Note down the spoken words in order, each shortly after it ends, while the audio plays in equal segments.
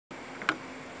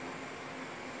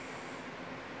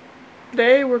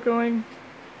Today we're going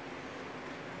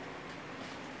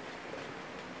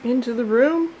into the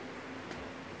room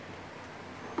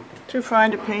to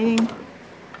find a painting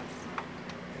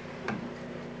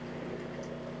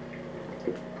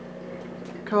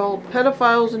called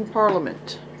Pedophiles in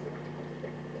Parliament.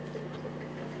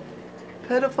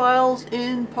 Pedophiles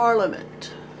in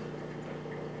Parliament.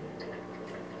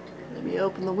 Let me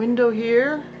open the window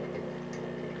here.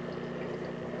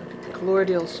 Look at the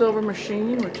colloidal silver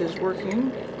machine, which is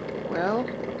working well.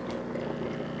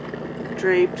 The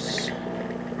drapes.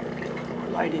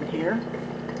 Light in here.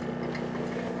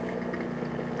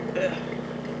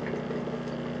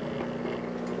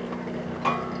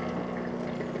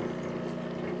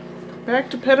 Back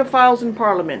to Pedophiles in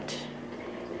Parliament.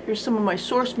 Here's some of my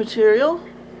source material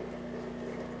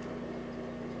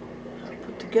I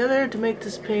put together to make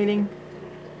this painting.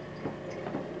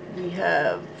 We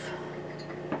have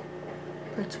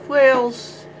Prince of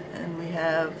Wales, and we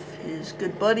have his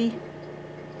good buddy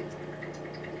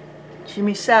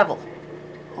Jimmy Saville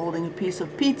holding a piece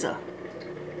of pizza.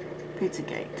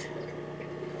 Pizzagate.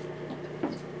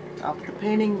 Top of the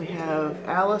painting we have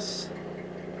Alice.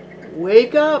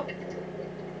 Wake up!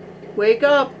 Wake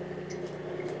up!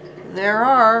 There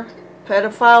are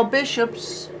pedophile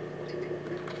bishops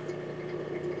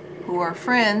who are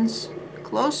friends,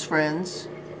 close friends.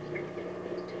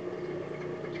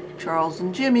 Charles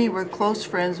and Jimmy were close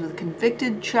friends with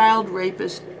convicted child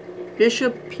rapist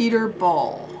Bishop Peter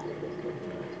Ball.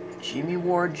 Jimmy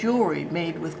wore jewelry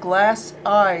made with glass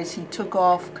eyes he took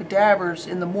off cadavers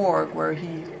in the morgue where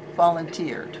he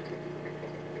volunteered.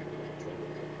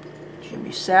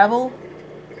 Jimmy Saville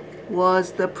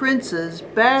was the prince's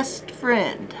best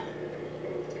friend.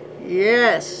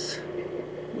 Yes,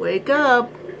 wake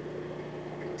up.